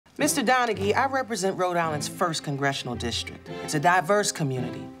Mr. Donaghy, I represent Rhode Island's 1st Congressional District. It's a diverse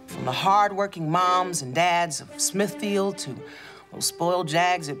community, from the hard-working moms and dads of Smithfield to those spoiled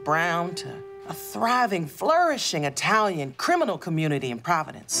jags at Brown to a thriving, flourishing Italian criminal community in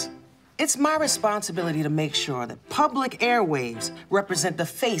Providence. It's my responsibility to make sure that public airwaves represent the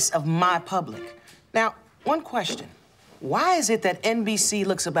face of my public. Now, one question. Why is it that NBC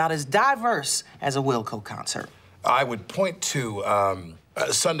looks about as diverse as a Wilco concert? I would point to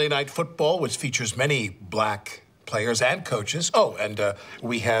Sunday Night Football, which features many black players and coaches. Oh, and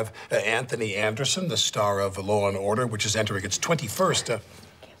we have Anthony Anderson, the star of Law and Order, which is entering its 21st.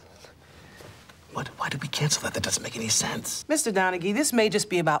 Why did we cancel that? That doesn't make any sense. Mr. Donaghy, this may just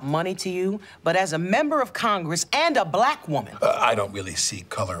be about money to you, but as a member of Congress and a black woman... I don't really see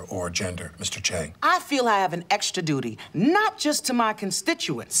color or gender, Mr. Chang. I feel I have an extra duty, not just to my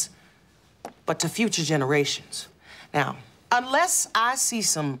constituents, but to future generations. Now, unless I see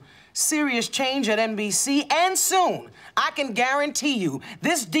some serious change at NBC, and soon, I can guarantee you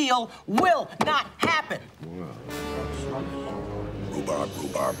this deal will not happen. Rhubarb,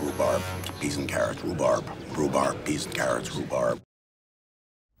 rhubarb, rhubarb, peas and carrots, rhubarb, rhubarb, peas and carrots, rhubarb.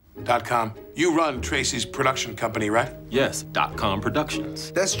 .com. You run Tracy's production company, right? Yes, .com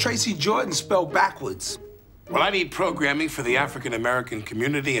Productions. That's Tracy Jordan spelled backwards. Well, I need programming for the African-American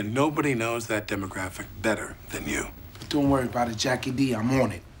community, and nobody knows that demographic better than you. Don't worry about it, Jackie D. I'm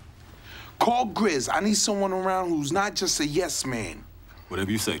on it. Call Grizz. I need someone around who's not just a yes man.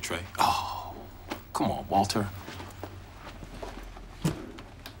 Whatever you say, Trey. Oh, come on, Walter.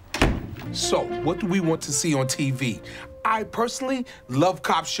 So, what do we want to see on TV? I personally love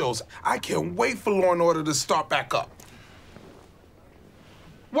cop shows. I can't wait for Law and Order to start back up.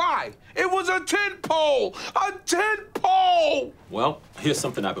 Why? It was a tent pole! A tent pole! Well, here's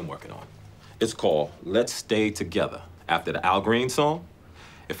something I've been working on. It's called Let's Stay Together. After the Al Green song,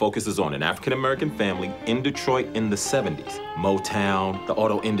 it focuses on an African-American family in Detroit in the 70s. Motown, the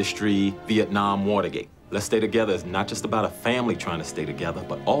auto industry, Vietnam, Watergate. Let's Stay Together is not just about a family trying to stay together,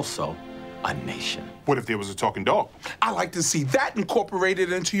 but also a nation. What if there was a talking dog? I like to see that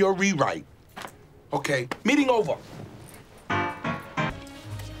incorporated into your rewrite. Okay, meeting over.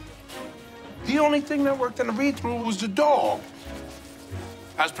 The only thing that worked in the read-through was the dog.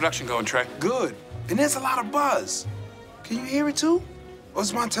 How's production going, Trey? Good. And there's a lot of buzz. Can you hear it too? Or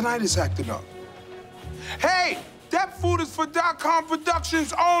is my tinnitus acting up? Hey, that food is for .com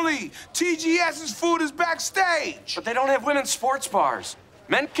Productions only. TGS's food is backstage. But they don't have women's sports bars.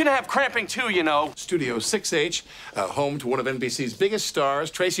 Men can have cramping too, you know. Studio 6H, home to one of NBC's biggest stars,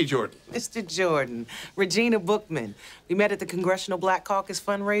 Tracy Jordan. Mr. Jordan, Regina Bookman. We met at the Congressional Black Caucus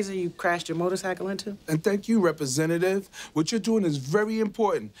fundraiser you crashed your motorcycle into. And thank you, Representative. What you're doing is very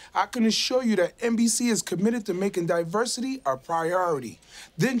important. I can assure you that NBC is committed to making diversity a priority.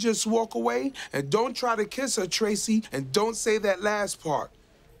 Then just walk away and don't try to kiss her, Tracy, and don't say that last part.